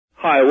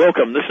Hi,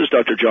 welcome. This is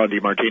Dr. John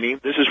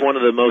DeMartini. This is one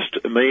of the most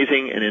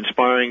amazing and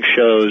inspiring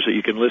shows that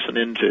you can listen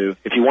into.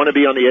 If you want to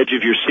be on the edge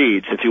of your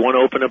seats, if you want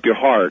to open up your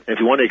heart, if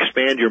you want to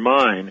expand your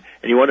mind,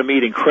 and you want to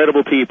meet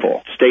incredible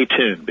people, stay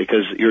tuned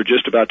because you're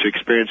just about to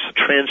experience a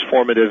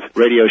transformative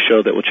radio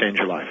show that will change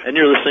your life. And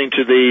you're listening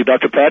to the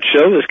Dr. Pat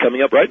Show that's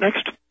coming up right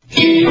next.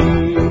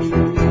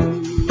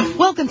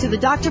 Welcome to the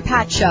Dr.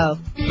 Pat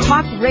Show.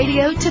 Talk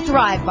radio to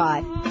thrive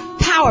by.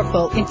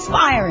 Powerful,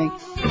 inspiring,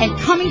 and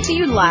coming to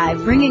you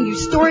live, bringing you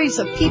stories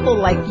of people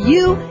like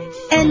you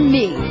and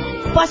me,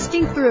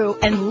 busting through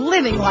and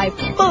living life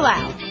full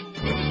out.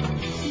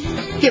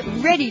 Get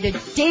ready to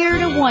dare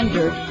to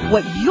wonder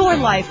what your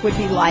life would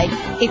be like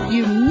if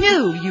you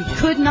knew you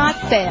could not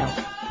fail.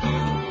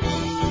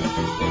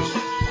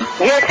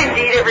 Yes,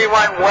 indeed,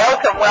 everyone.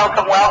 Welcome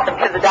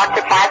to the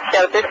Dr. Pat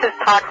Show. This is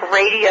Talk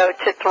Radio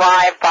to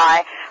Thrive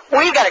By.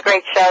 We've got a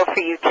great show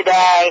for you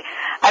today.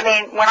 I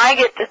mean, when I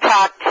get to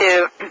talk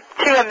to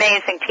two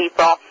amazing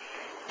people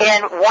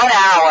in 1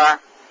 hour,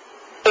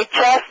 it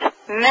just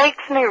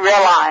makes me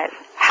realize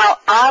how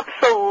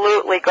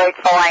absolutely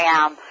grateful I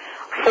am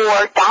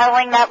for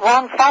dialing that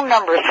wrong phone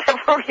number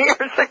several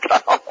years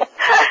ago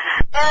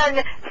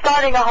and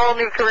starting a whole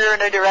new career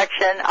in a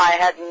direction I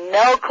had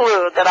no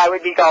clue that I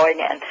would be going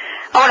in.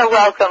 I want to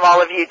welcome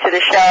all of you to the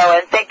show,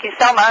 and thank you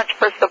so much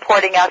for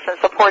supporting us and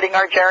supporting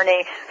our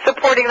journey,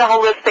 supporting the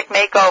holistic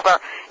makeover,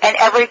 and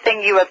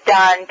everything you have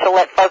done to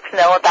let folks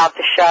know about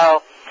the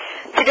show.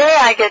 Today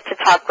I get to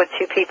talk with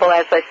two people,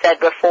 as I said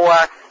before.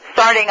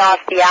 Starting off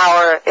the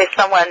hour is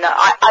someone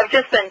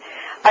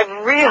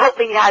I've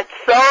really had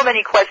so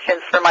many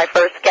questions for my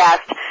first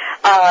guest,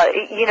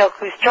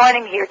 who's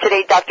joining here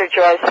today, Dr.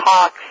 Joyce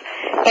Hawkes,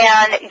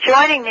 and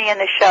joining me in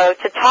the show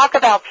to talk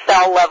about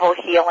cell-level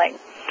healing,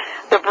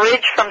 the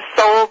bridge from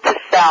soul to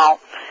cell.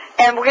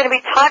 And we're going to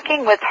be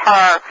talking with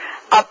her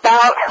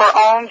about her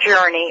own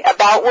journey,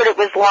 about what it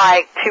was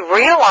like to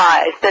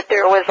realize that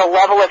there was a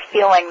level of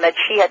healing that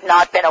she had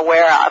not been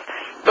aware of.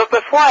 But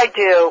before I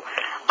do,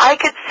 I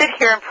could sit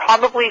here and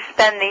probably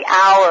spend the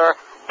hour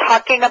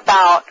talking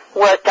about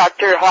what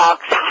Dr.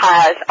 Hawkes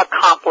has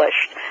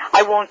accomplished.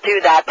 I won't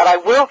do that, but I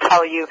will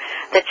tell you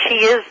that she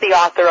is the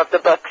author of the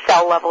book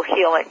Cell Level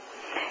Healing.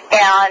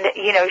 And,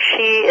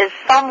 she is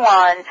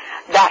someone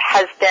that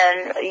has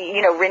been,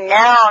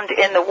 renowned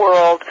in the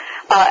world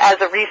as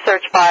a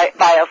research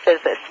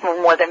biophysicist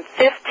for more than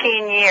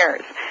 15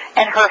 years.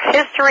 And her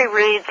history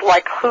reads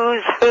like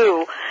who's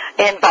who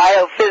in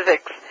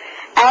biophysics.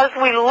 As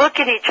we look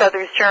at each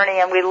other's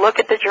journey and we look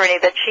at the journey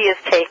that she has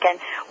taken,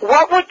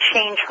 what would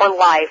change her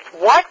life?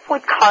 What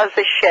would cause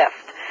a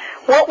shift?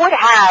 What would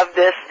have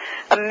this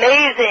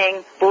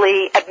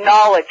amazingly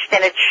acknowledged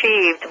and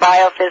achieved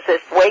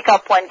biophysicist wake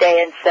up one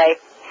day and say,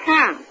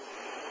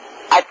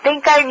 I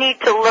think I need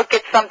to look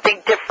at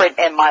something different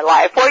in my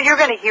life? Well, you're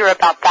going to hear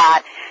about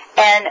that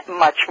and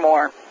much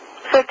more.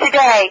 So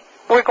today,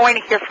 we're going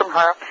to hear from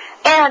her,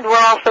 and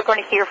we're also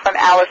going to hear from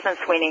Alison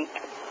Sweeney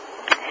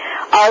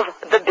of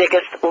The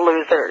Biggest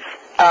Loser.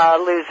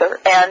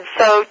 And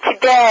so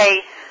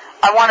today,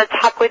 I want to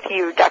talk with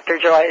you, Dr.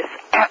 Joyce,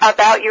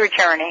 about your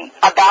journey,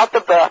 about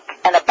the book,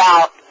 and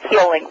about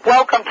healing.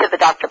 Welcome to the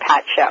Dr.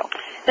 Pat Show.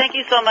 Thank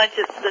you so much.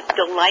 It's a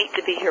delight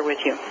to be here with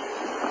you.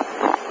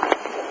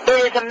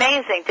 It is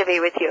amazing to be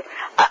with you.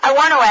 I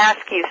want to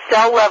ask you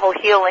cell-level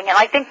healing, and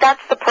I think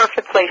that's the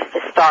perfect place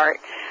to start,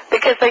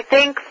 because I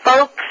think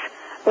folks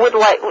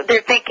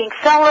they're thinking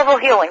cell-level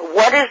healing,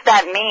 what does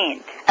that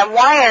mean? And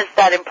why is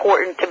that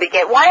important to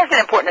begin? Why is it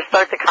important to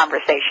start the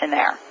conversation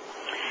there?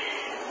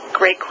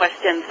 Great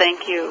question.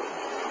 Thank you.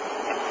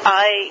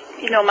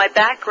 My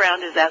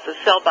background is as a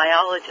cell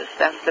biologist.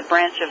 That's the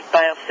branch of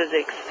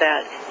biophysics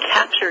that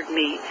captured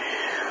me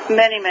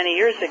many, many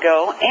years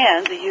ago,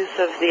 and the use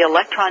of the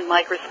electron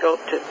microscope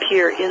to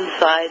peer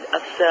inside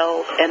of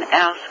cells and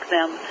ask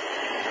them,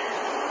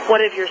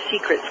 what of your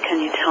secrets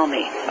can you tell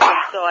me? And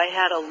so I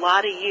had a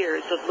lot of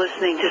years of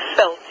listening to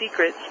cell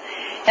secrets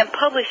and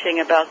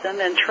publishing about them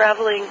and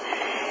traveling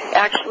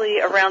actually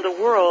around the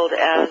world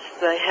as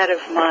the head of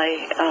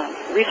my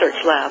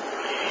research lab.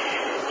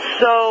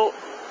 So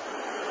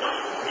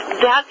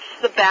that's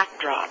the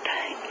backdrop.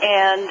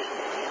 And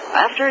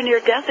after a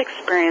near-death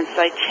experience,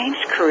 I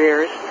changed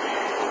careers,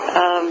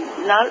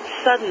 not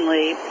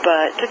suddenly,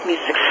 but it took me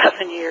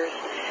 6-7 years,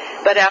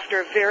 but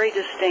after a very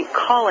distinct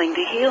calling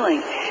to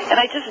healing. And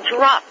I just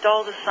dropped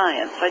all the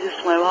science. I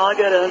just went, I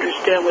got to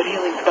understand what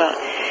healing's about.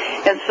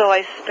 And so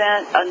I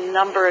spent a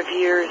number of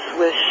years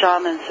with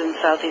shamans in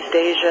Southeast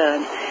Asia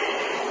and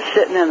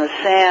sitting in the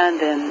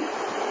sand, and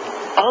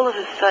all of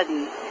a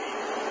sudden,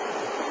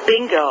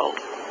 bingo,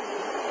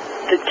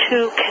 the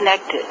two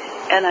connected.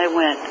 And I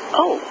went,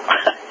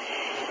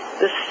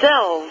 the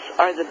cells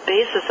are the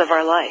basis of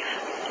our life.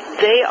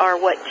 They are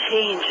what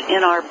change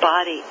in our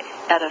body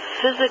at a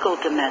physical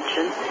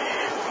dimension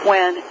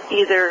when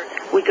either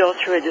we go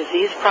through a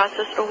disease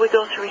process or we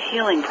go through a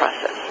healing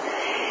process.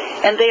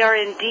 And they are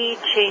indeed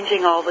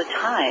changing all the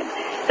time.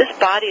 This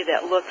body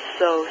that looks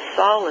so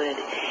solid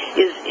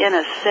is, in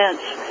a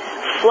sense,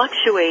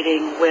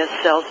 fluctuating with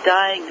cells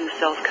dying, new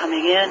cells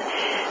coming in.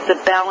 The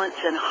balance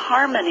and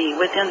harmony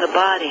within the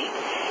body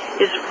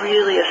is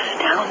really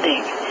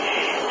astounding.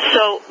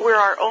 So we're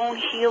our own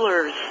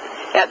healers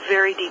at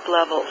very deep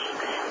levels.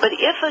 But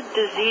if a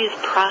disease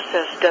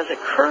process does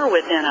occur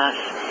within us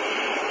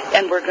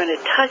and we're going to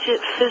touch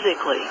it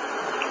physically,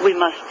 we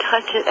must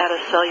touch it at a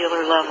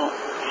cellular level.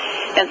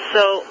 And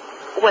so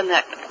when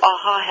that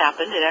aha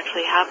happened, it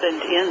actually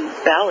happened in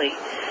Bali,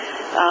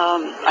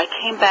 I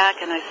came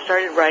back and I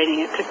started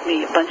writing. It took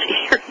me a bunch of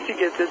years to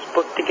get this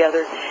book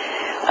together.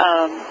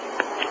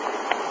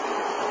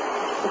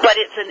 But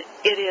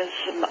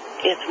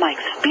it's my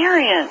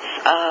experience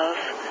of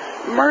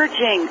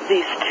merging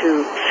these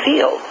two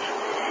fields.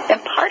 And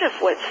part of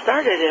what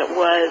started it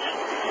was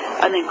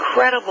an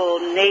incredible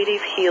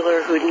native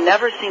healer who'd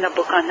never seen a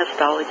book on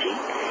histology,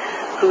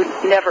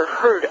 who'd never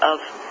heard of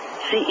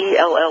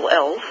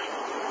CELLs.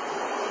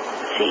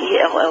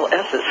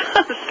 CELLSs.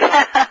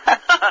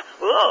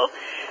 Whoa.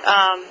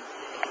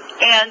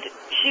 And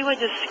she would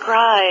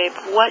describe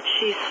what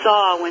she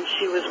saw when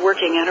she was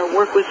working, and her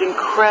work was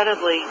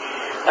incredibly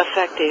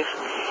effective.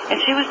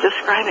 And she was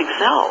describing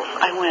cells.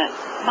 I went,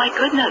 my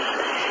goodness,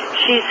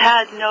 she's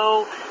had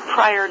no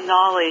prior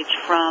knowledge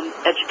from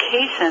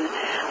education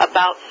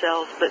about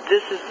cells, but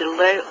this is the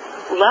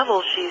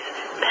level she's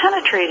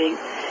penetrating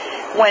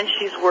when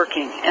she's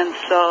working. And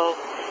so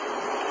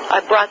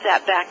I brought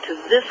that back to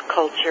this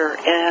culture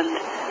and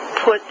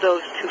put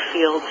those two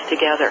fields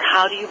together.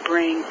 How do you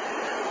bring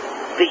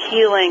the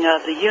healing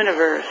of the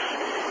universe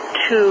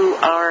to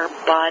our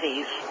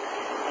bodies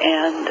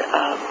and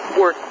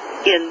work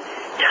in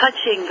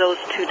touching those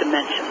two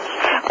dimensions?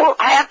 Well,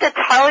 I have to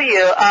tell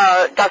you,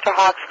 Dr.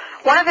 Hawks,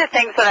 one of the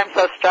things that I'm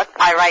so struck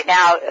by right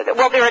now,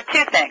 well, there are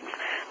two things.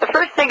 The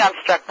first thing I'm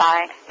struck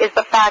by is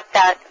the fact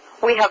that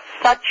we have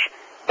such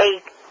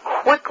a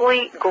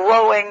quickly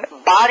growing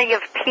body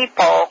of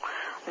people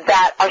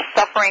that are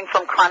suffering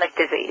from chronic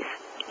disease.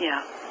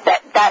 Yeah.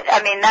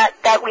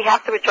 That we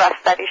have to address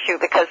that issue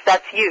because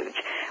that's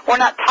huge. We're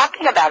not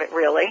talking about it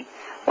really.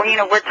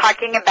 We're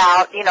talking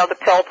about, the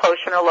pill,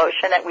 potion, or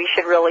lotion that we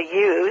should really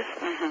use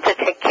to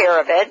take care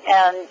of it.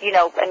 And,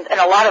 and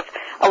a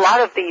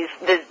lot of these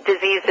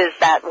diseases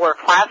that we're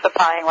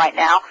classifying right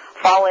now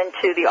fall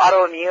into the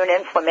autoimmune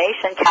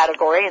inflammation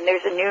category, and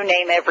there's a new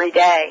name every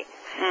day.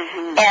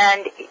 Mm-hmm.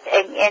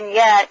 And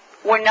yet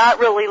we're not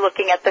really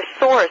looking at the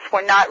source.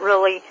 We're not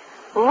really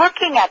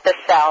looking at the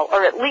cell,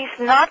 or at least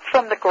not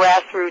from the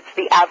grassroots,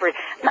 the average.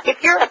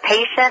 If you're a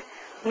patient,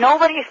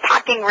 nobody's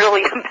talking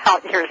really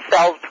about your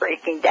cells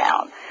breaking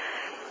down.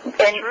 And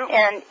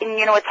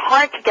it's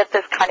hard to get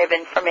this kind of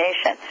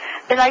information.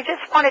 And I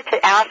just wanted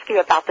to ask you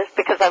about this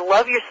because I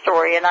love your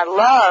story, and I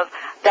love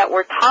that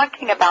we're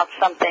talking about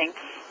something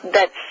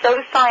that's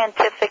so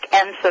scientific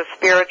and so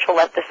spiritual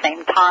at the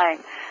same time.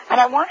 And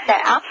I wanted to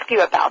ask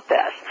you about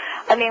this.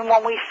 I mean,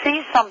 when we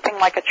see something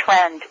like a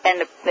trend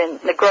in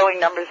the growing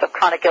numbers of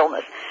chronic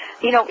illness,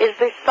 is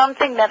there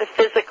something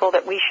metaphysical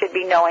that we should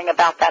be knowing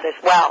about that as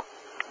well?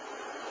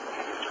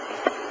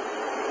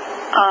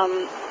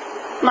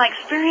 My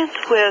experience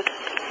with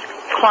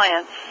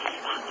clients,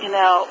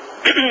 now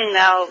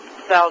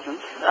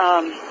thousands,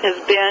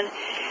 has been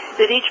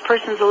that each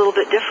person's a little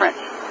bit different.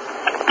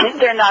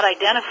 They're not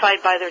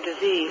identified by their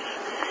disease.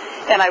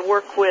 And I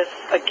work with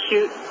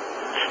acute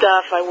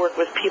stuff. I work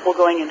with people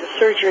going into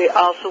surgery.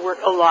 I also work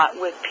a lot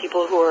with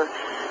people who are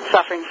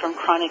suffering from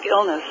chronic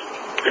illness.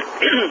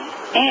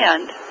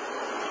 And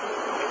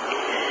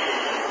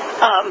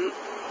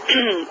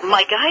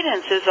my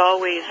guidance is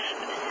always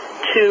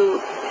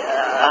to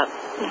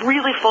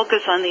really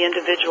focus on the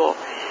individual.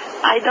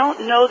 I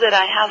don't know that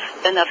I have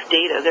enough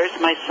data, there's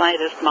my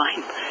scientist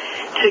mind,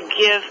 to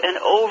give an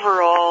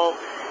overall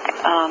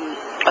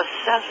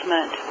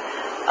assessment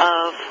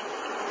of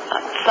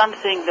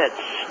something that's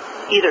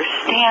either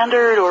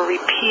standard or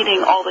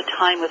repeating all the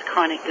time with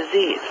chronic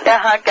disease.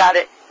 Got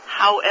it.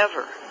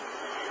 However,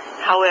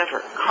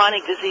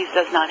 chronic disease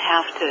does not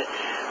have to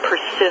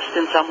persist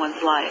in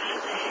someone's life.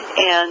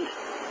 And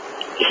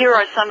here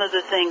are some of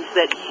the things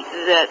that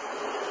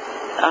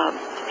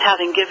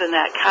having given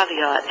that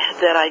caveat,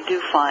 that I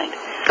do find.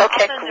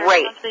 Okay, often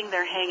great. There's something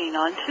they're hanging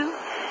on to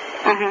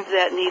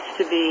that needs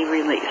to be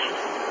released.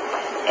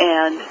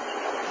 And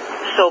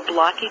so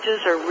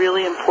blockages are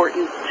really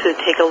important to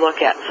take a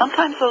look at.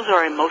 Sometimes those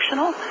are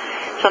emotional.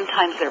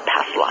 Sometimes they're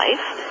past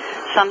life.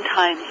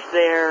 Sometimes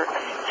they're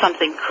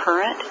something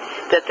current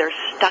that they're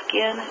stuck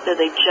in, that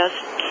they just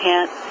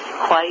can't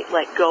quite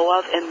let go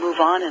of and move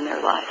on in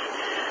their life.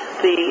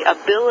 The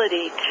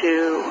ability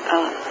to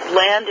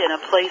land in a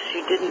place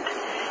you didn't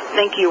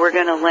think you were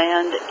going to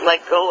land,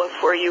 let go of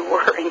where you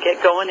were and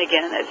get going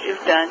again, as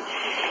you've done,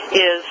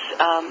 is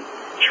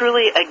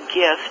truly a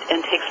gift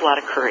and takes a lot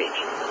of courage.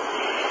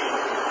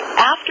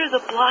 After the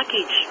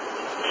blockage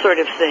sort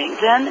of thing,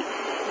 then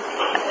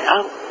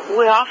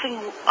we're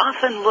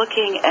often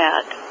looking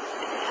at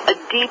a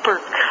deeper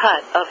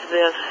cut of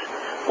this.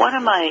 What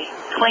am I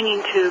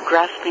clinging to,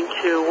 grasping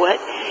to? What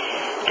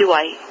do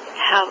I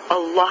have a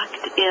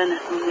locked-in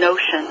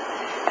notion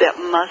that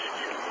must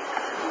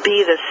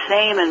be the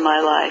same in my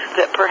life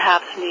that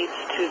perhaps needs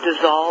to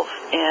dissolve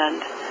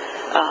and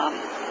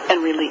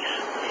release.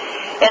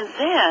 And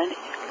then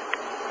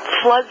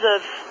floods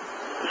of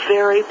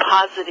very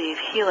positive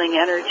healing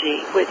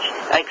energy, which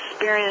I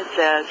experience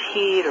as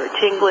heat or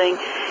tingling,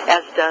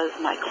 as does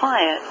my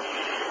client,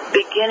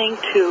 beginning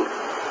to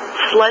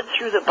flood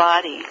through the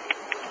body.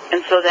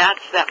 And so that's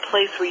that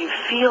place where you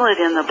feel it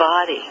in the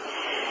body.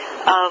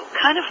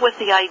 Kind of with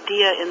the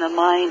idea in the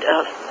mind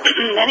of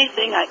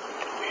anything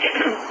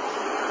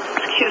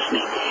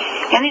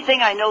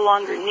anything I no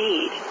longer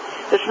need,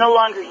 that's no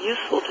longer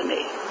useful to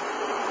me,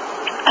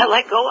 I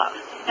let go of,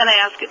 and I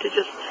ask it to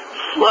just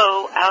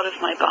flow out of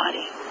my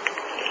body.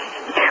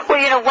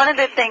 Well, one of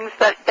the things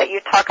that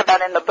you talk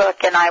about in the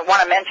book, and I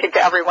want to mention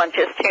to everyone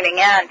just tuning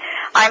in,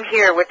 I'm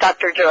here with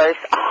Dr. Joyce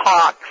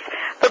Hawks.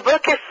 The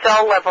book is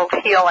Cell Level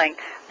Healing,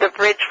 The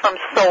Bridge from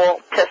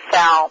Soul to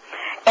Cell.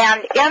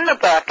 And in the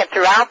book and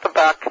throughout the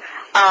book,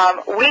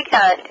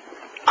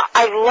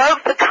 I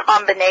love the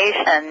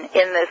combination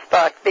in this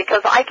book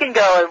because I can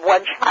go in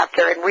one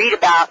chapter and read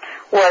about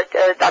what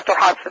Dr.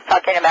 Hawks was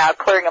talking about,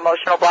 clearing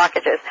emotional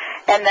blockages.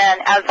 And then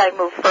as I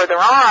move further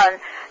on,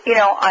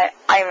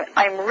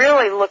 I'm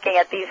really looking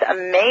at these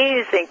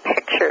amazing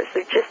pictures.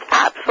 They're just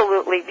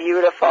absolutely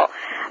beautiful.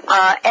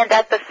 And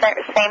at the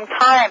same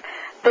time,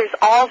 there's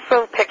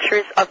also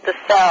pictures of the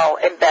cell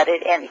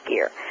embedded in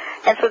here.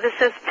 And so this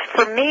has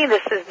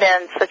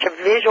been such a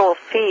visual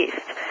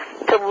feast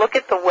to look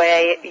at the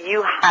way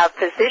you have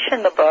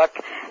positioned the book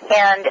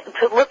and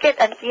to look at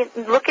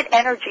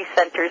energy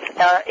centers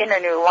in a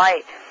new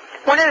light.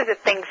 One of the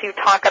things you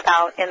talk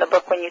about in the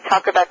book when you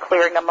talk about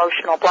clearing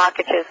emotional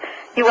blockages,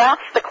 you ask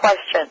the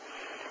question,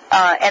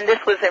 and this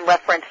was in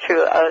reference to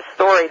a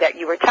story that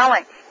you were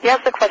telling. You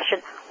ask the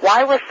question,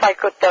 why was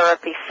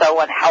psychotherapy so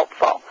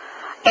unhelpful?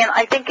 And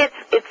I think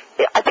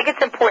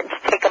it's important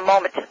to take a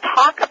moment to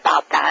talk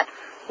about that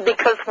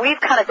because we've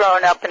kind of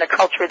grown up in a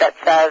culture that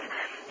says,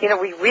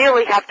 we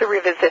really have to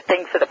revisit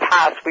things of the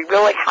past. We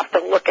really have to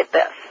look at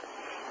this.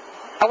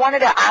 I wanted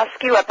to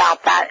ask you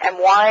about that and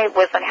why it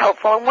wasn't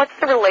helpful and what's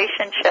the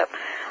relationship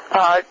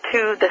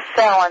to the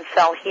cell and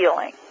cell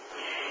healing.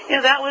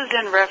 That was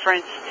in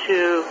reference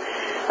to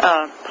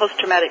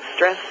post-traumatic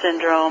stress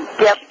syndrome,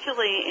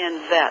 particularly in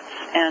vets,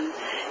 and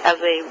as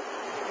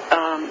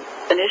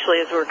initially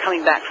as we were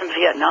coming back from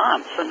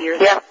Vietnam some years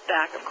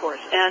back, of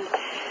course. And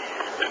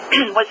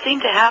what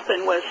seemed to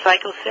happen was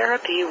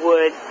psychotherapy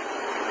would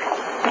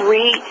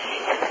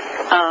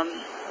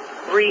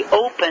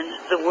reopen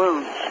the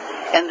wounds,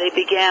 and they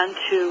began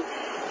to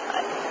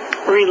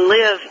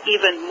relive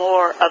even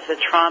more of the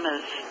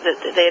traumas that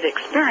they had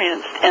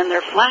experienced, and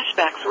their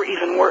flashbacks were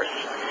even worse.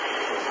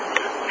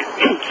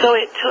 So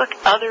it took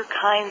other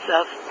kinds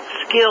of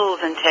skills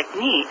and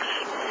techniques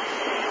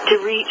to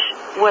reach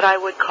what I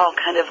would call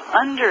kind of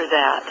under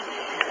that,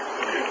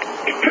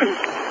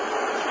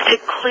 to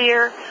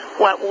clear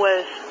what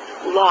was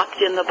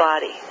locked in the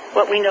body.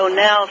 What we know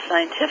now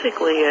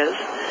scientifically is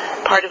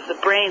part of the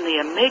brain,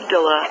 the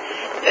amygdala,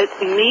 it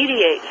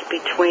mediates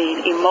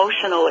between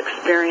emotional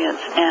experience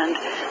and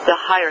the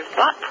higher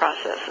thought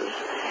processes,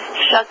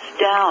 shuts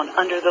down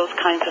under those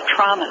kinds of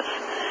traumas.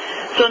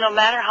 So no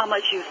matter how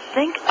much you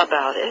think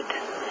about it,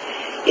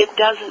 it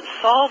doesn't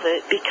solve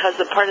it because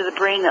the part of the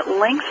brain that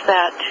links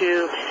that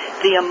to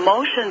the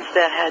emotions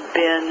that had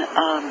been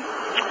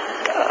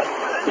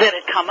that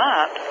had come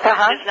up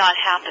is not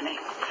happening.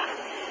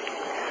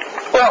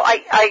 Well,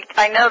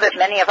 I know that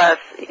many of us,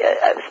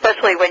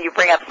 especially when you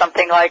bring up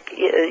something like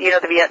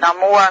the Vietnam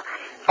War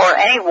or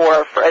any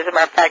war, as a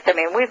matter of fact, I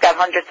mean, we've got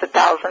hundreds of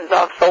thousands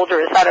of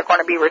soldiers that are going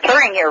to be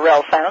returning here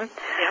real soon,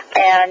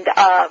 and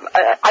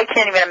I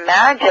can't even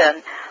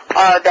imagine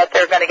that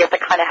they're going to get the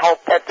kind of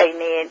help that they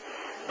need.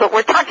 But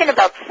we're talking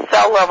about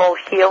cell-level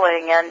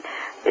healing, and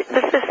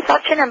this is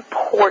such an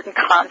important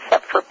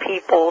concept for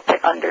people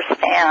to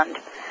understand.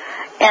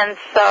 And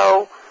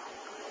so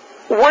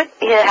what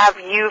have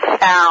you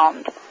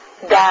found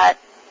that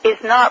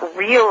is not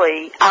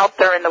really out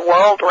there in the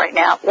world right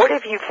now? What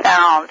have you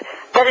found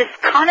that is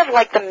kind of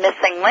like the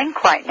missing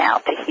link right now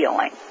to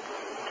healing?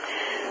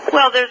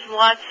 Well, there's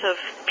lots of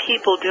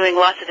people doing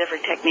lots of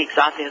different techniques,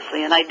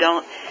 obviously, and I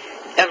don't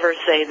ever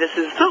say this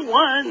is the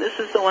one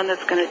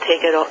that's going to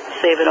take it all,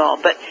 save it all.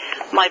 But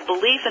my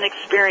belief and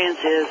experience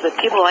is that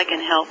people I can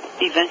help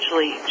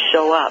eventually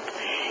show up,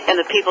 and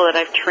the people that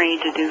I've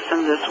trained to do some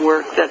of this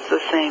work, that's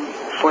the same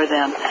for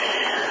them.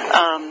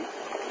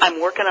 I'm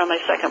working on my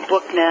second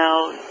book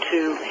now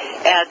to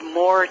add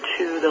more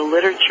to the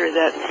literature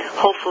that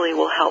hopefully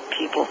will help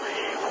people.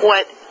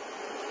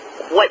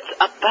 What's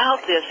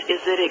about this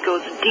is that it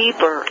goes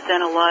deeper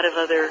than a lot of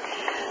other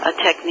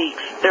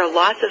techniques. There are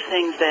lots of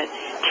things that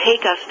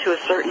take us to a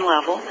certain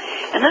level,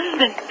 and this has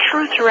been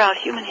true throughout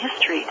human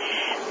history.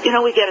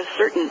 We get a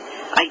certain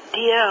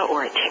idea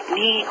or a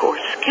technique or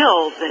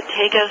skills that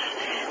take us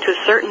to a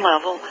certain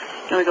level,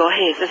 and we go,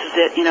 hey, this is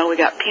it. We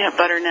got peanut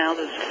butter now.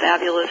 This is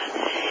fabulous.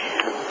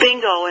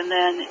 Bingo. And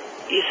then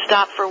you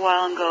stop for a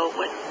while and go,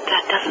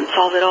 that doesn't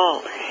solve it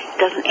all. It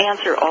doesn't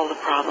answer all the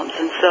problems.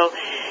 And so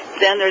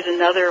then there's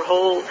another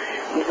whole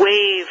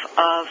wave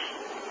of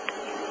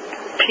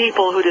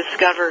people who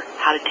discover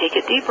how to take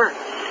it deeper.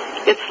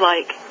 It's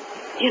like,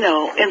 in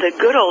the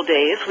good old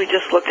days, we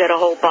just looked at a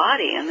whole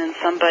body, and then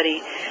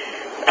somebody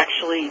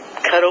actually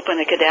cut open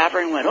a cadaver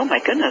and went, oh my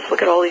goodness,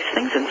 look at all these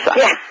things inside.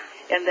 Yeah.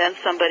 And then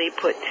somebody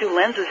put two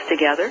lenses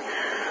together,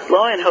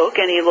 lo and hook,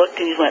 and he looked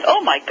and he went,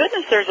 oh my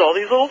goodness, there's all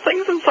these little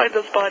things inside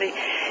this body.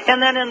 And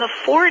then in the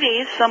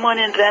 40s, someone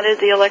invented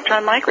the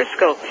electron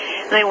microscope.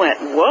 And they went,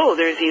 whoa,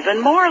 there's even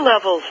more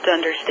levels to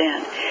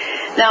understand.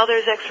 Now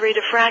there's X-ray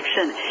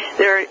diffraction.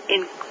 There are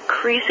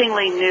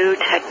increasingly new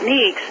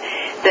techniques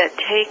that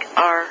take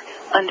our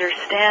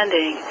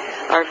understanding,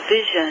 our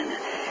vision,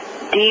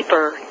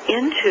 deeper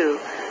into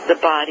the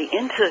body,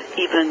 into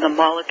even the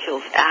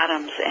molecules,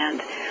 atoms,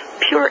 and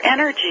pure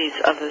energies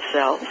of the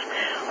cells,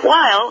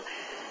 while,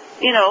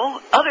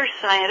 other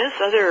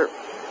scientists, other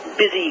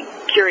busy,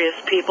 curious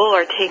people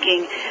are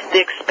taking the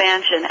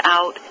expansion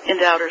out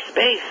into outer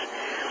space,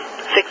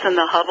 fixing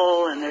the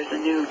Hubble, and there's a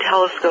new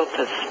telescope,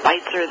 the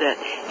Spitzer, that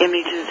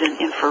images in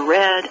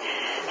infrared.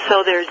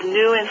 So there's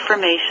new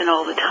information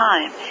all the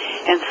time.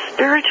 And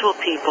spiritual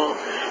people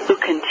who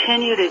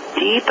continue to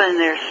deepen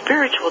their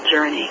spiritual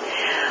journey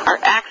are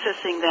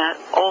accessing that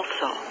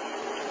also.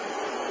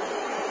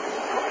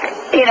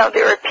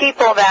 There are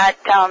people that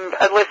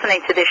are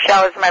listening to this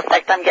show. As a matter of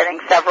fact, I'm getting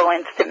several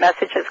instant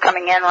messages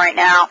coming in right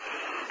now.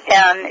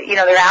 And,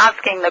 they're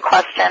asking the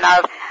question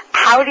of,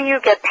 how do you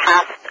get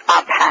past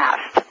our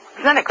past?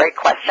 Isn't that a great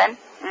question?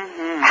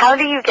 Mm-hmm. How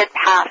do you get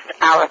past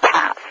our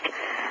past?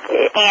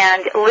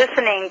 And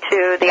listening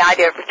to the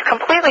idea,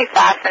 completely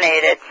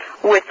fascinated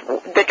with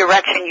the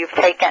direction you've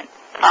taken,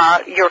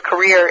 your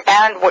career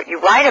and what you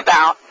write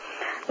about.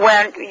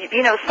 When,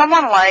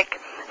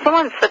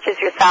 someone such as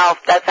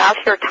yourself that's out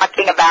here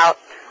talking about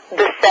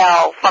the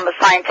cell from a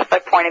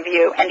scientific point of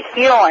view and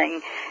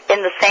healing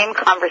in the same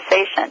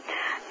conversation,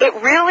 it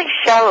really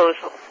shows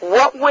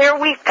where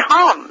we've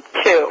come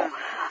to.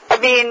 I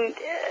mean,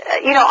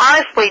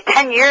 honestly,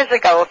 10 years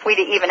ago, if we'd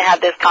even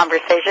had this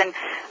conversation,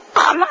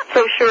 I'm not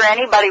so sure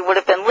anybody would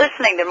have been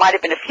listening. There might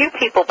have been a few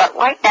people, but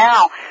right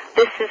now,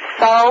 this is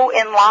so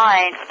in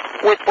line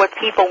with what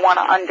people want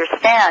to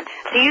understand.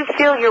 Do you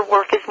feel your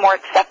work is more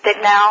accepted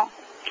now?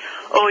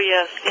 Oh,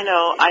 yes.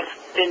 I've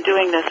been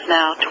doing this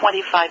now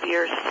 25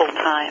 years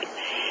full-time.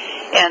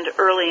 And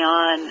early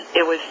on,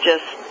 it was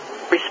just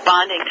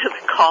responding to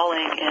the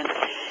calling and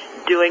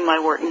doing my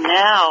work.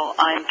 Now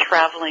I'm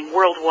traveling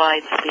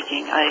worldwide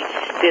speaking. I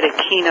did a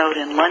keynote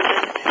in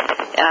London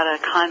at a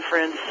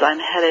conference. I'm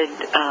headed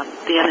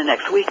the end of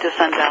next week to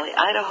Sun Valley,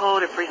 Idaho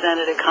to present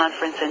at a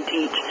conference and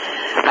teach.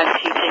 I'm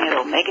teaching at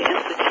Omega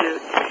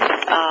Institute.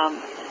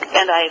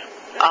 And I've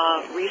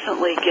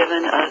recently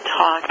given a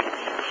talk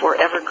for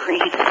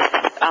Evergreen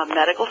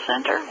Medical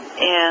Center.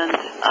 And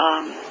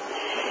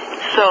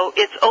so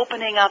it's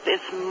opening up.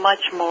 It's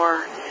much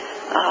more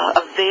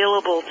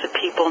available to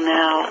people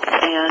now,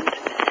 and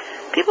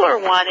people are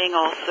wanting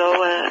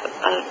also a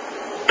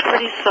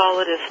pretty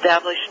solid,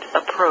 established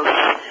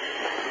approach.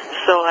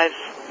 So I've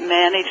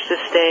managed to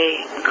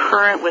stay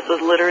current with the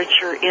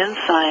literature in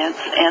science,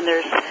 and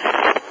there's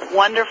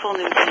wonderful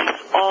new things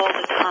all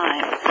the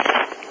time.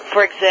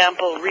 For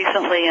example,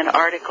 recently an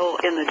article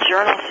in the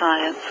journal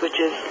Science, which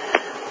is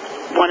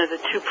one of the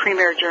two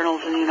premier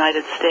journals in the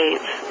United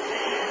States,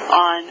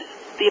 on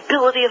the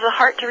ability of the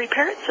heart to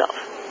repair itself.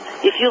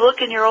 If you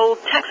look in your old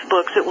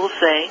textbooks, it will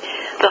say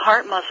the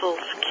heart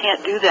muscles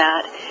can't do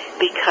that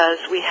because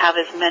we have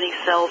as many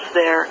cells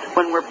there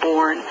when we're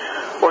born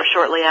or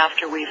shortly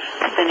after we've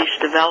finished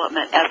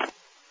development as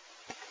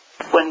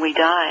when we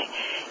die.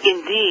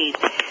 Indeed,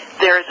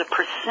 there is a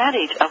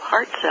percentage of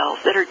heart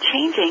cells that are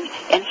changing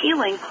and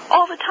healing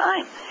all the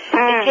time.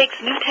 It takes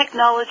new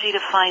technology to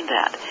find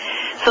that.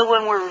 So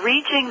when we're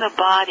reaching the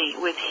body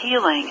with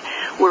healing,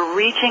 we're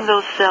reaching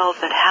those cells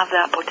that have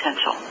that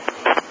potential.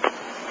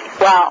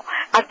 Wow.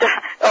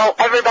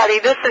 Everybody,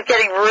 this is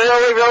getting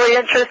really, really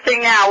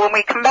interesting now. When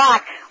we come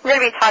back, we're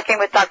going to be talking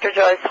with Dr.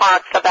 Joyce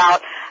Hawks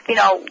about,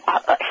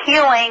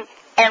 healing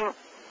and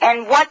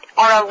what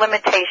are our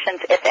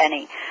limitations, if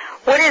any.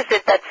 What is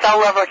it that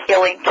cell-level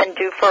healing can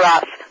do for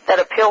us that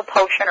a pill,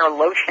 potion, or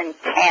lotion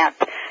can't?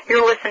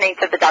 You're listening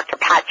to the Dr.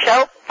 Pat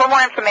Show. For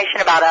more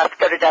information about us,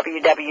 go to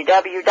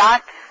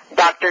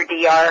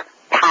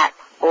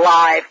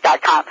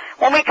www.drdrpatlive.com.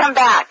 When we come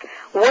back,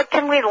 what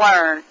can we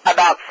learn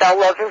about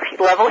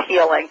cell-level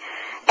healing,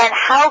 and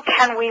how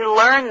can we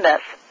learn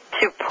this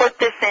to put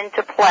this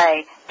into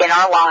play in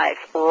our lives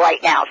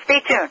right now?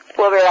 Stay tuned.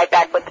 We'll be right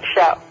back with the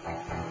show.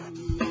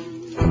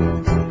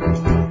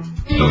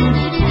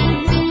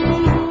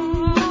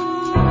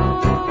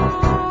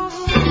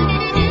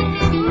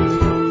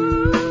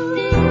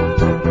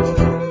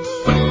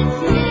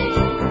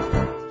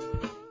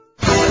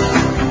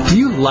 Do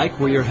you like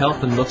where your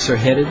health and looks are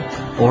headed?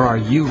 Or are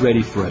you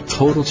ready for a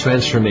total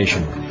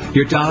transformation?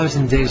 Your dollars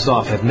and days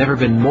off have never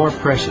been more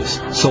precious,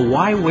 so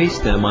why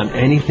waste them on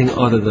anything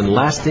other than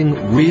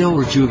lasting, real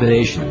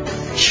rejuvenation?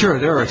 Sure,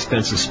 there are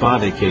expensive spa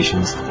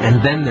vacations,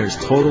 and then there's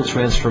total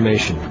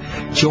transformation.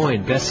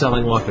 Join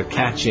best-selling author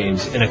Kat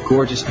James in a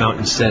gorgeous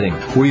mountain setting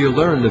where you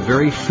learn the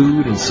very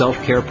food and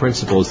self-care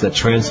principles that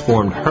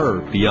transformed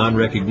her beyond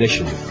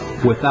recognition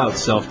without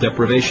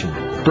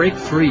self-deprivation. Break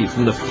free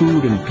from the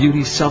food and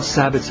beauty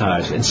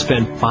self-sabotage and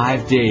spend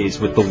 5 days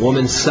with the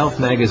woman Self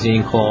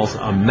magazine calls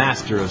a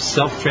master of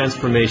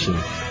self-transformation.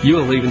 You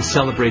will even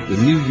celebrate the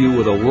new you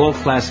with a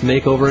world-class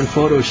makeover and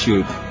photo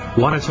shoot.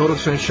 Want a total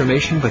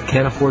transformation but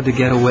can't afford to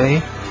get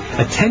away?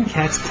 Attend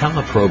Kat's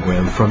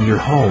teleprogram from your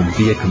home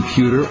via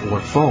computer or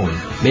phone.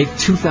 Make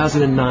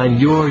 2009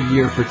 your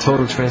year for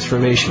total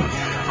transformation.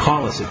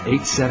 Call us at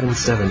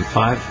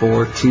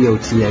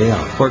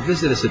 877-54-TOTAL or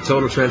visit us at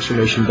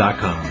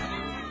TotalTransformation.com.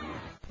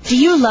 Do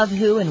you love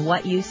who and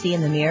what you see in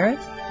the mirror?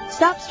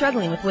 Stop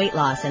struggling with weight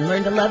loss and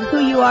learn to love who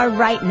you are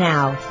right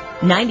now.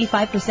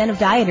 95% of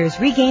dieters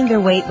regain their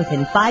weight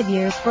within 5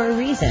 years for a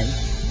reason.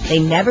 They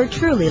never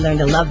truly learn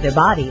to love their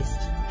bodies.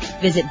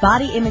 Visit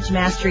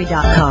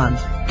BodyImageMastery.com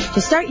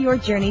to start your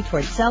journey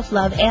towards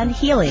self-love and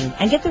healing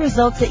and get the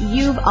results that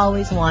you've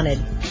always wanted.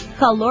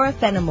 Call Laura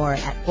Fenimore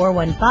at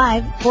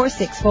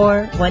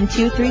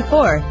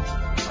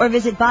 415-464-1234 or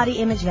visit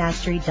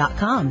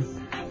BodyImageMastery.com.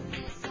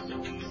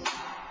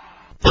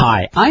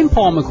 Hi, I'm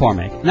Paul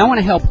McCormick, and I want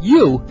to help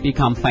you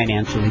become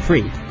financially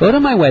free. Go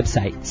to my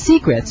website,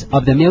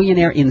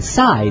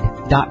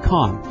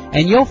 secretsofthemillionaireinside.com,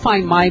 and you'll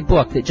find my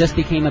book that just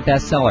became a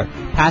bestseller,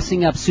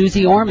 Passing Up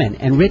Susie Orman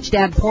and Rich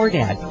Dad Poor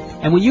Dad.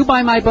 And when you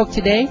buy my book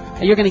today,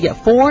 you're going to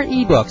get 4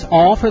 ebooks,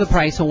 all for the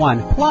price of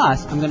 1.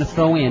 Plus, I'm going to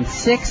throw in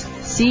 6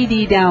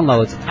 CD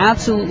downloads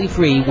absolutely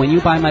free when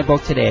you buy my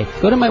book today.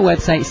 Go to my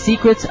website,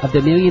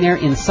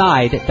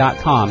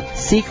 secretsofthemillionaireinside.com,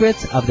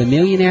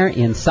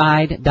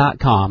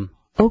 secretsofthemillionaireinside.com.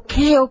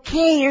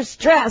 Okay, you're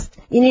stressed.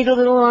 You need a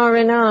little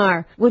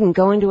R&R. Wouldn't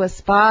going to a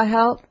spa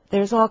help?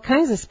 There's all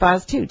kinds of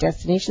spas, too.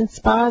 Destination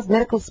spas,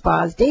 medical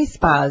spas, day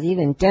spas,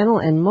 even dental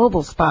and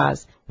mobile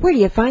spas. Where do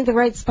you find the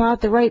right spa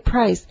at the right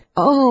price?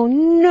 Oh,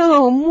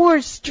 no,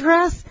 more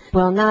stress?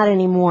 Well, not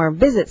anymore.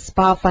 Visit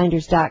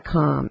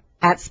spafinders.com.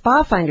 At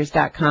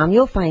spafinders.com,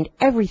 you'll find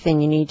everything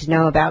you need to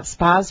know about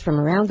spas from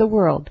around the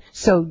world.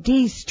 So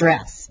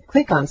de-stress.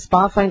 Click on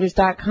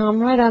spafinders.com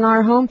right on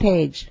our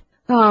homepage.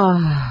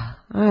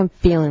 I'm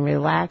feeling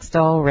relaxed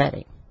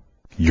already.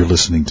 You're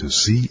listening to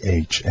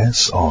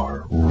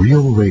CHSR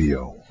Real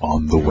Radio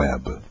on the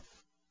web.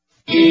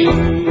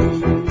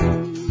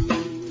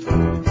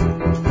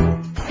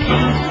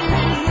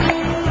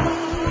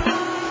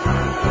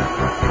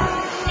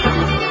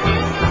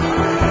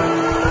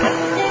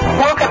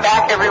 Welcome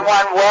back,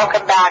 everyone.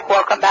 Welcome back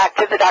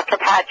to the Dr.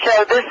 Pat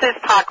Show. This is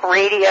Talk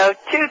Radio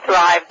to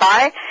Thrive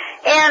By,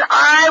 and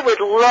I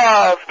would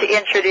love to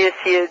introduce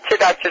you to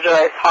Dr.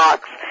 Joyce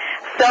Hawkes.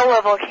 Cell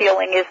Level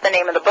Healing is the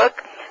name of the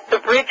book, The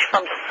Bridge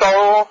from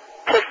Soul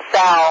to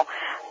Cell.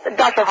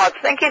 Dr.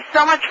 Hawkes, thank you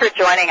so much for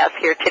joining us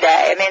here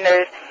today. I mean,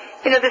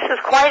 this is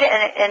quite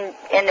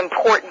an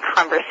important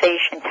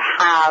conversation to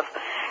have.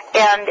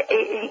 And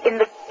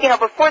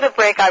before the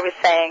break, I was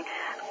saying,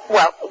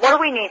 well, what do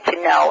we need to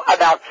know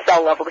about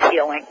cell level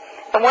healing?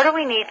 And what do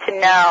we need to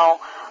know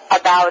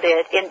about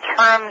it in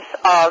terms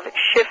of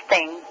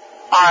shifting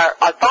our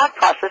thought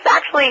process?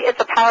 Actually, it's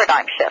a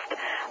paradigm shift.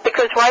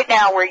 Because right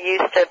now we're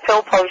used to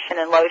pill, potion,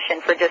 and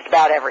lotion for just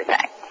about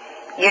everything.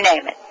 You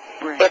name it.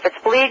 Right. If it's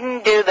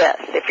bleeding, do this.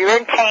 If you're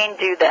in pain,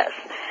 do this.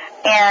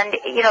 And,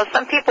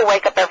 some people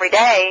wake up every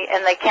day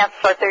and they can't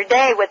start their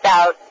day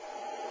without,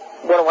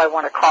 what do I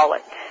want to call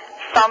it,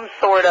 some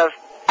sort of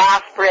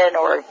aspirin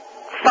or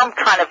some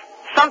kind of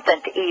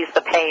something to ease the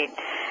pain.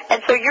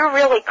 And so you're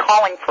really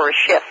calling for a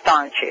shift,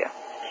 aren't you?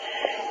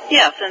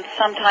 Yes, and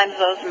sometimes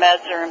those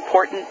meds are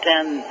important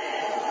and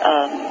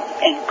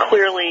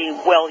clearly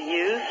well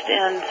used,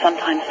 and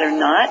sometimes they're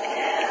not.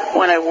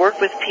 When I work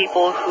with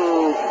people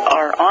who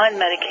are on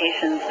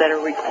medications that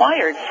are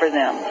required for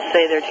them,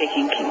 say they're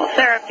taking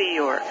chemotherapy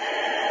or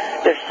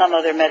there's some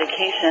other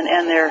medication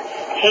and they're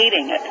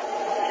hating it,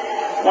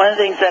 one of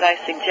the things that I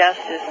suggest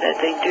is that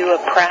they do a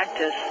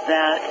practice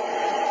that,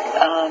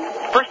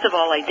 first of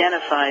all,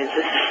 identifies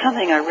this is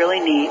something I really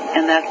need,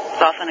 and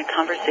that's often a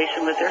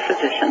conversation with their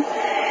physician.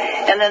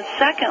 And then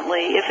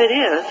secondly, if it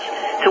is,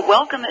 to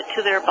welcome it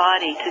to their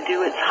body to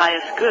do its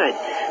highest good,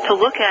 to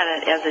look at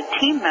it as a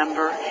team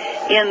member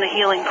in the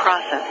healing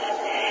process.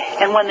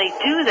 And when they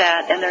do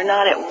that and they're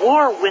not at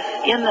war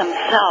within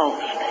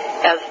themselves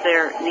as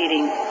they're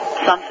needing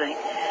something,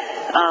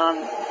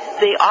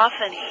 they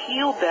often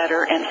heal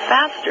better and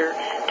faster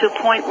to a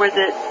point where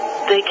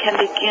they can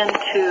begin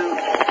to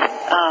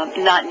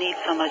not need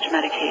so much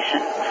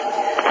medication.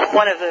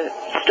 One of the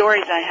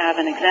stories I have,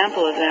 an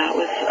example of that,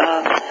 was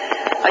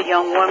a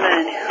young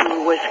woman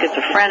who was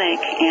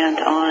schizophrenic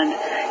and on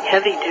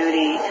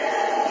heavy-duty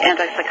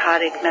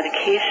antipsychotic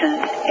medication,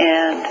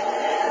 and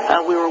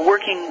we were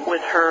working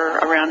with her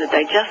around a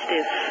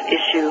digestive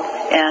issue,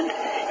 and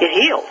it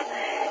healed.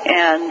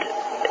 And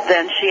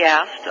then she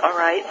asked, all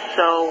right,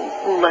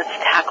 so let's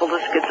tackle the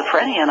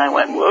schizophrenia. And I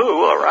went,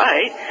 whoa, all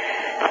right.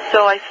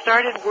 So I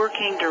started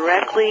working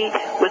directly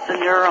with the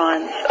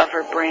neurons of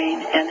her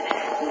brain and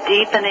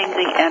deepening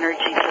the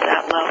energy to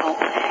that level.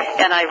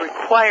 And I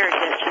required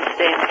that she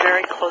stay in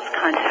very close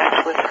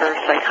contact with her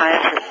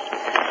psychiatrist.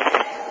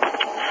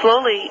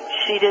 Slowly,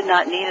 she did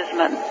not need as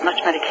much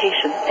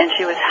medication, and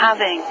she was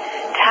having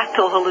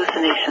tactile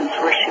hallucinations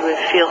where she would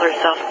feel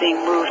herself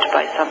being moved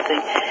by something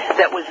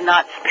that was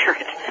not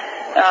spirit.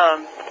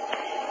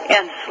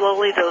 And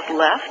slowly those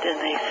left,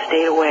 and they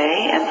stayed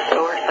away, and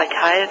so her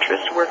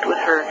psychiatrist worked with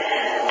her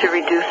to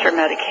reduce her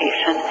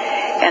medication,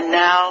 and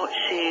now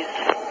she's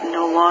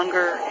no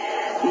longer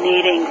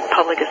needing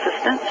public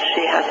assistance.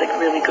 She has a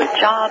really good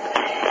job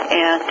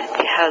and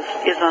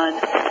is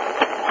on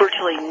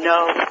virtually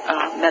no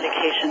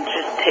medication,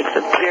 just takes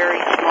a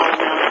very small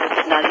amount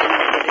that's not even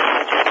needed.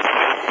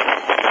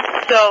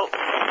 So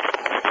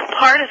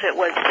part of it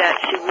was that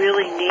she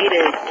really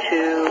needed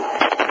to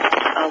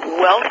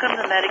welcome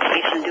the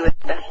medication, do its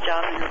best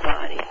job in her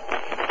body,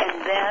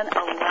 and then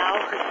allow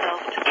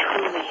herself to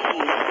truly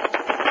heal.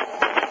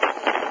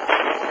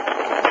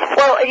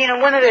 Well, you know,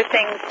 one of the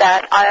things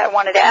that I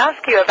wanted to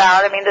ask you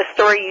about, I mean, the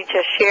story you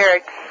just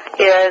shared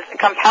is a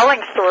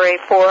compelling story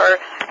for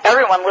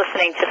everyone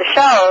listening to the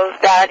show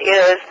that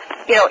is,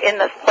 you know, in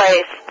this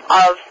place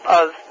of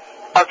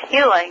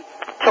healing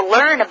to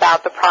learn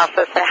about the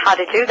process and how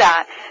to do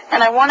that.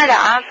 And I wanted to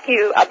ask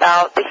you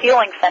about the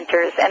healing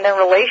centers and their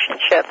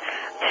relationship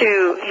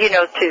to, you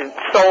know, to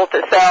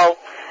soul-to-cell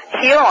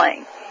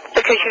healing,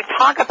 because you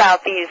talk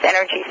about these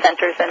energy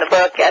centers in the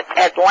book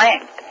at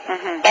length.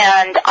 Mm-hmm.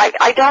 And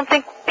I don't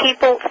think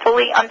people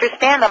fully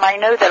understand them. I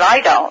know that I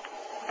don't.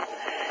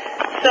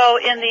 So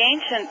in the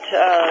ancient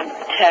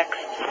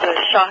texts, the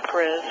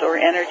chakras or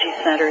energy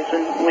centers,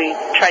 and we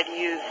try to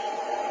use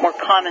more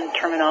common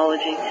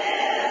terminology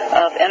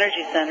of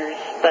energy centers,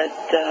 but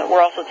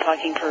we're also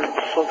talking for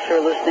folks who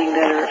are listening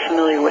that are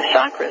familiar with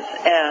chakras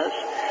as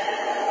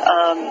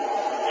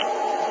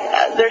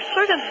they're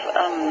sort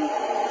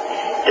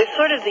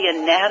of the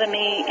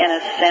anatomy, in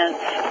a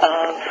sense,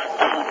 of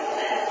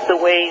the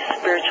way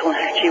spiritual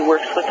energy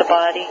works with the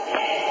body.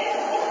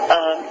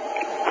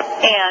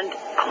 And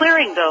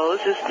clearing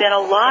those has been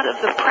a lot of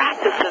the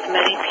practice of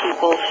many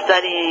people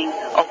studying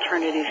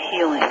alternative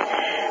healing.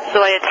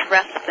 So I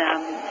address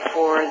them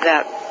for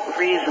that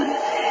reason.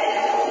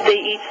 They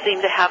each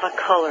seem to have a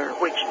color,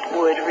 which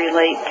would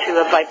relate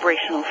to a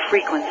vibrational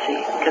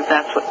frequency, because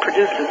that's what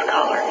produces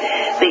color.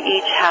 They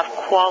each have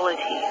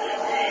qualities,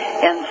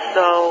 and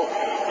so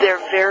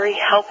they're very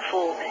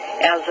helpful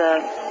as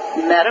a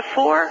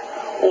metaphor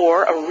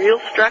or a real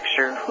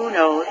structure. Who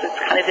knows? It's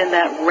kind of in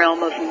that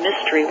realm of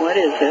mystery. What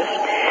is this?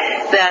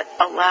 That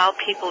allow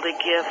people to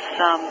give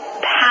some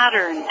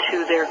pattern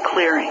to their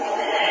clearing.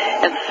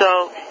 And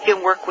so you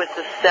can work with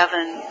the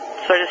 7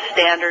 sort of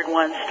standard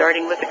ones,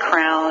 starting with the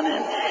crown,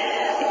 and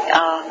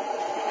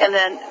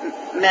then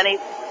many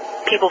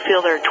people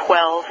feel there are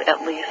 12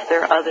 at least.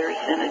 There are others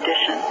in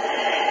addition.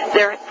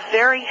 They're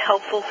very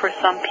helpful for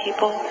some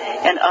people,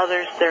 and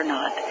others they're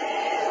not.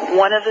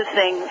 One of the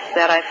things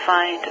that I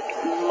find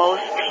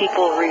most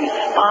people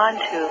respond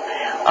to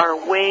are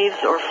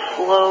waves or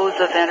flows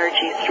of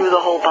energy through the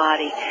whole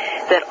body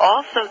that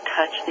also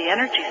touch the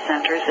energy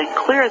centers and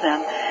clear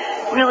them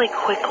really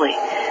quickly.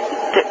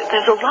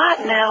 There's a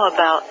lot now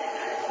about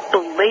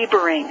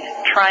belaboring,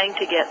 trying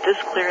to get this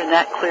clear and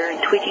that clear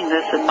and tweaking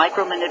this and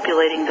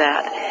micro-manipulating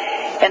that.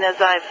 And as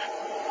I've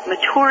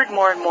matured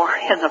more and more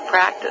in the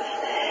practice,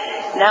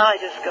 now I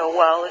just go,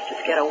 well, let's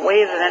just get a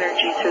wave of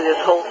energy through this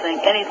whole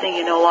thing. Anything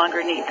you no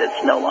longer need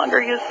that's no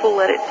longer useful,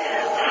 let it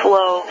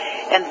flow.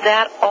 And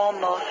that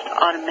almost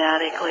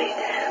automatically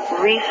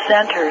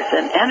recenters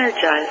and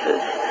energizes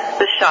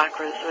the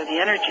chakras or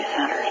the energy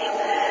centers.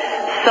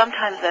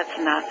 Sometimes that's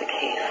not the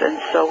case, and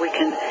so we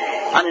can,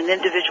 on an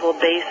individual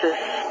basis,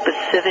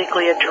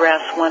 specifically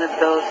address one of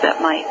those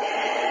that might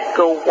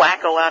go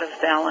wacko out of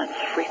balance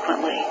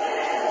frequently.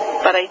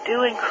 But I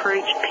do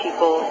encourage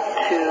people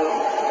to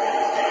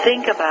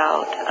think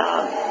about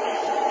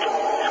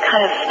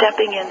kind of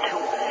stepping into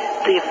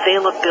the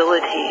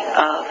availability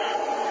of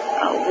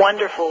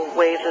wonderful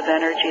waves of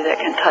energy that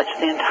can touch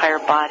the entire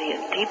body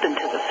and deep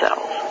into the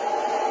cells.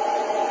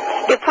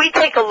 If we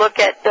take a look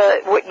at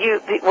what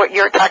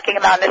you're talking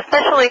about, and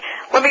especially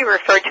let me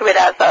refer to it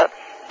as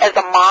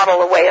a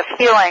model, a way of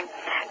healing,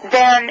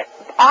 then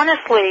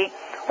honestly,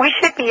 we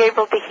should be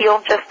able to heal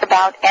just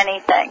about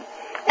anything.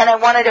 And I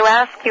wanted to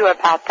ask you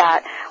about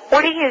that.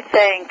 What do you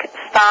think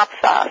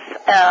stops us,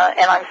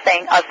 and I'm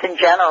saying us in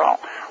general,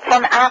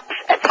 from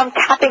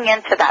tapping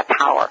into that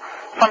power,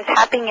 from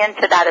tapping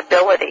into that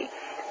ability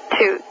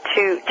to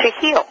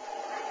heal?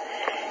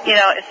 You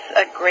know, it's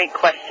a great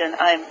question.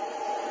 I'm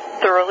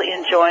thoroughly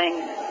enjoying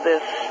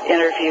this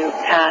interview,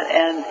 Pat,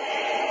 and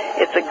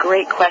it's a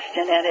great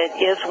question, and it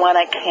is one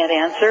I can't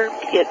answer.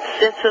 It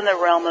sits in the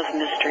realm of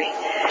mystery.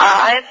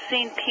 I have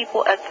seen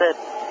people at the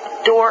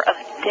door of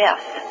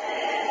death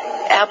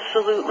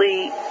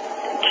absolutely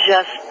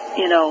just,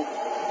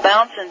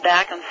 bouncing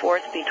back and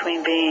forth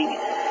between being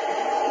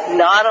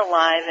not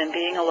alive and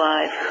being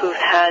alive who've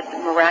had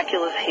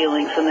miraculous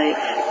healings and they've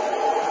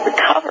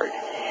recovered.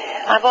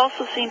 I've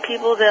also seen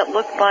people that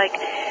look like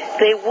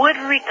they would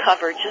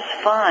recover just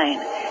fine,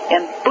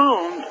 and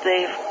boom,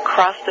 they've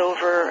crossed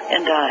over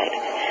and died.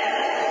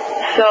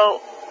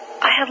 So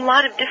I had a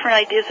lot of different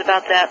ideas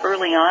about that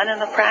early on in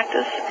the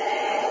practice.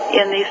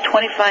 In these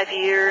 25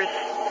 years,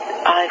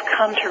 I've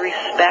come to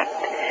respect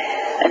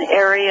an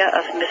area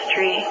of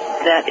mystery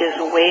that is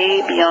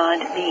way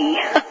beyond me.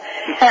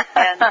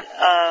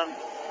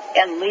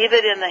 And leave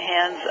it in the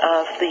hands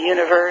of the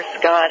universe,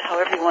 God,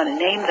 however you want to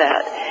name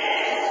that,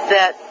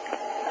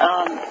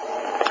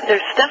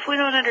 there's stuff we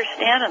don't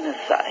understand on this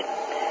side.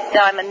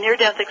 Now, I'm a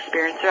near-death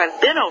experiencer. I've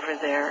been over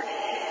there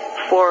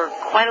for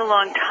quite a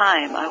long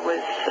time. I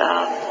was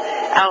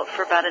out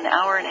for about an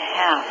hour and a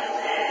half,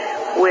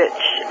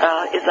 which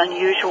is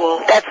unusual.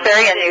 That's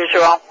very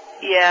unusual.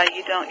 Yeah,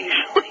 you don't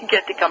usually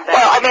get to come back.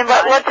 Well, I mean,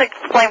 let's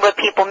explain what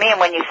people mean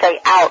when you say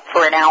out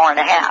for an hour and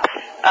a half.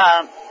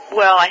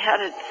 Well, I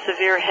had a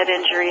severe head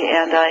injury,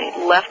 and I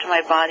left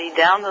my body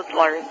down the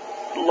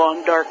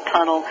long, dark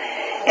tunnel,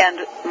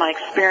 and my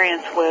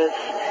experience was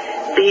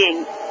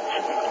being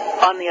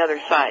on the other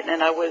side.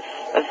 And I was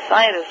a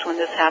scientist when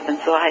this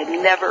happened, so I had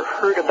never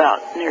heard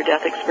about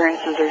near-death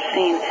experiences or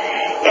seen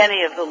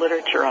any of the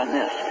literature on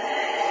this.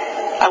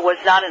 I was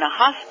not in a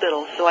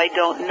hospital, so I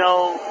don't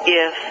know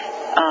if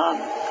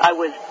I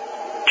was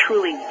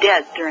truly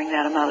dead during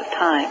that amount of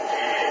time.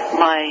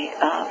 My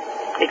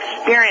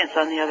experience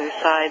on the other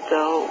side,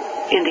 though,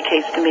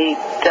 indicates to me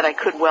that I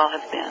could well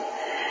have been.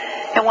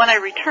 And when I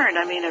returned,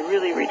 I mean, I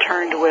really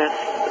returned with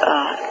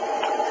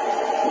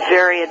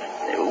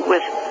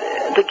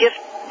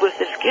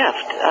this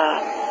gift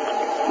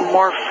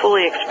more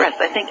fully expressed.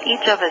 I think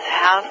each of us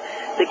have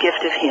the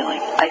gift of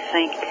healing. I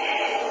think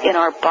in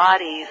our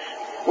bodies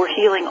we're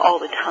healing all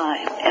the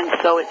time, and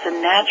so it's a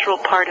natural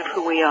part of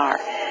who we are.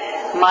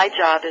 My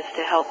job is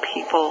to help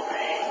people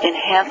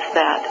enhance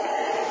that,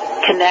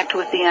 connect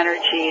with the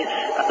energies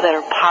that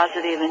are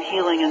positive and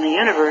healing in the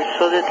universe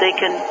so that they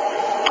can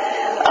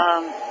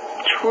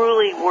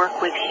truly work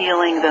with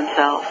healing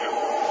themselves.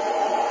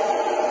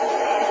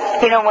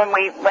 You know,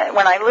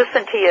 when I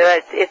listen to you,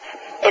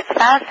 it's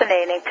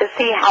fascinating to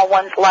see how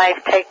one's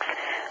life takes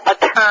a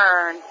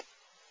turn.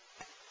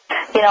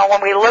 You know,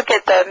 when we look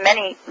at the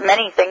many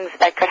things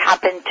that could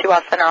happen to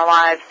us in our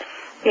lives,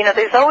 you know,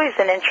 there's always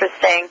an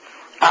interesting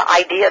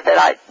idea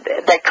that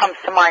comes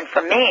to mind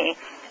for me,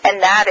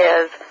 and that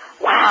is,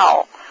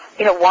 wow,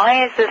 you know,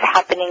 why is this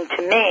happening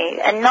to me?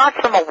 And not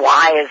from a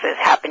why is this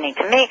happening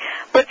to me,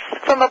 but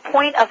from a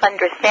point of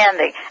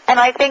understanding. And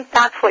I think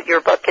that's what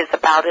your book is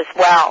about as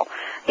well.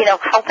 You know,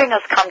 helping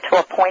us come to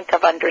a point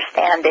of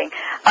understanding.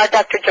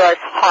 Dr. Joyce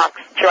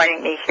Hawks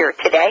joining me here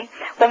today.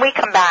 When we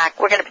come back,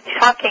 we're going to be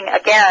talking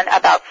again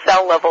about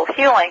cell-level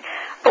healing,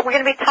 but we're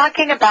going to be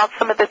talking about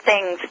some of the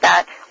things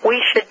that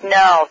we should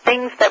know,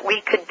 things that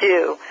we could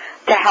do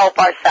to help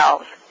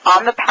ourselves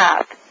on the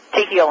path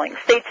to healing.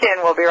 Stay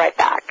tuned. We'll be right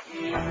back.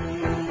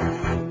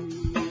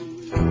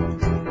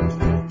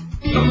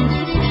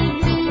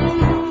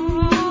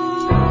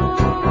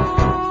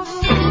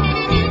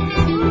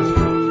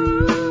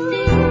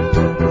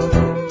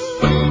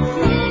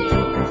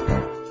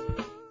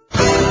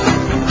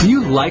 Do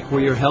you like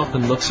where your health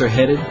and looks are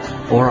headed?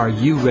 Or are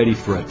you ready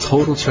for a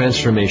total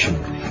transformation?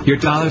 Your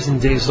dollars and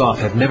days off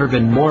have never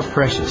been more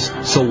precious,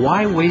 so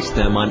why waste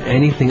them on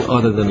anything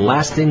other than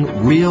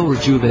lasting, real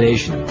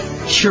rejuvenation?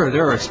 Sure,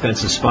 there are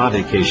expensive spa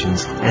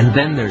vacations, and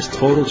then there's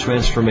total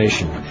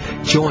transformation.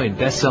 Join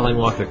best-selling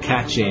author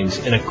Kat James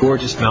in a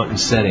gorgeous mountain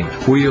setting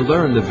where you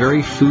learn the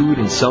very food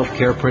and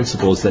self-care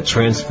principles that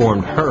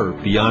transformed her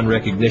beyond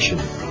recognition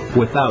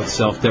without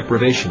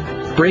self-deprivation.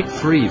 Break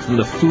free from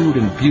the food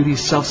and beauty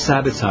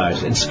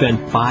self-sabotage and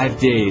spend 5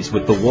 days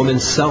with the woman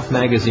Self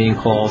magazine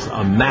calls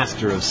a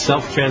master of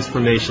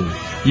self-transformation.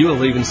 You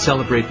will even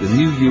celebrate the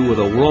new you with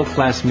a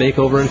world-class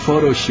makeover and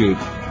photo shoot.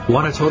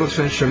 Want a total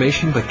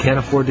transformation but can't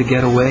afford to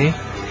get away?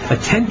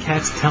 Attend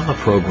Kat's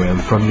teleprogram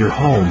from your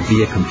home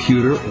via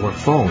computer or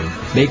phone.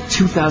 Make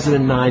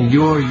 2009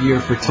 your year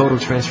for total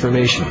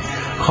transformation.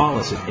 Call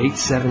us at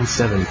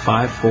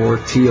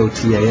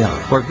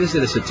 877-54-TOTAL or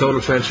visit us at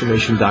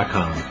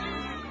TotalTransformation.com.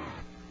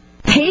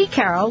 Hey,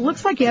 Carol,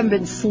 looks like you haven't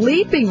been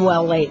sleeping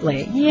well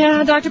lately.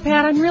 Yeah, Dr.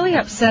 Pat, I'm really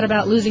upset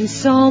about losing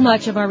so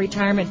much of our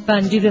retirement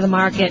fund due to the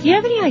market. Do you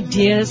have any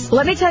ideas?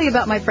 Let me tell you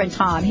about my friend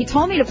Tom. He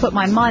told me to put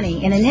my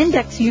money in an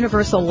Index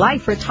Universal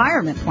Life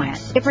retirement plan.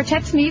 It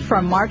protects me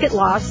from market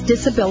loss,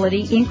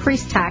 disability,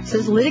 increased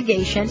taxes,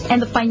 litigation,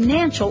 and the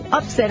financial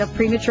upset of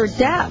premature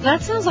death.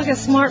 That sounds like a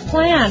smart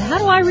plan. How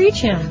do I reach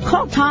him?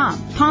 Call Tom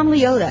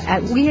Leota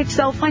at We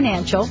Excel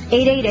Financial,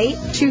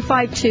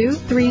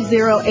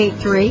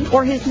 888-252-3083,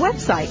 or his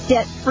website,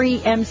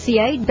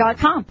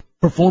 debtfreemca.com.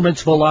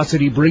 Performance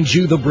Velocity brings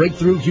you the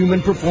breakthrough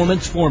human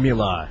performance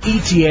formula.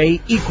 ETA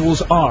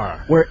equals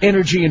R, where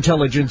energy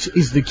intelligence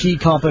is the key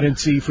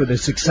competency for the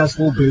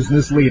successful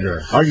business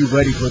leader. Are you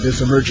ready for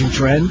this emerging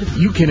trend?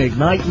 You can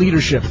ignite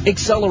leadership,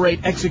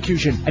 accelerate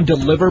execution, and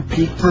deliver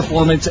peak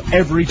performance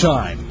every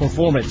time.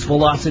 Performance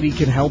Velocity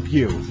can help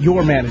you,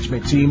 your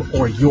management team,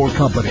 or your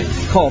company.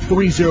 Call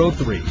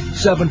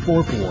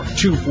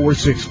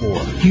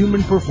 303-744-2464.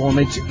 Human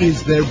performance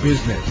is their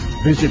business.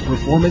 Visit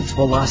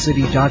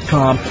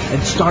performancevelocity.com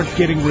and start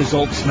getting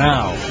results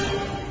now.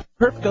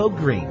 Perfco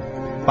Green.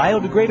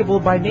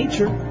 Biodegradable by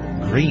nature,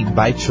 green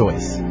by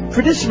choice.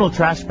 Traditional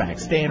trash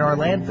bags stay in our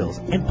landfills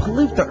and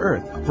pollute the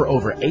earth for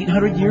over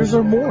 800 years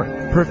or more.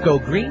 Perfco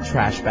Green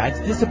trash bags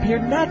disappear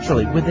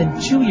naturally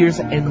within 2 years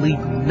and leave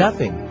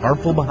nothing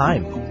harmful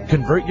behind.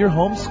 Convert your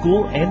home,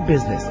 school, and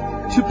business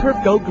to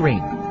Perfco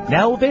Green.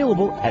 Now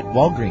available at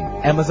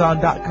Walgreens,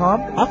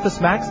 Amazon.com,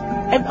 OfficeMax,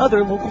 and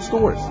other local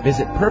stores.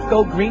 Visit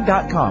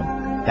perfcogreen.com.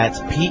 That's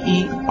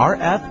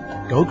PERF,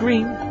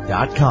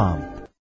 gogreen.com.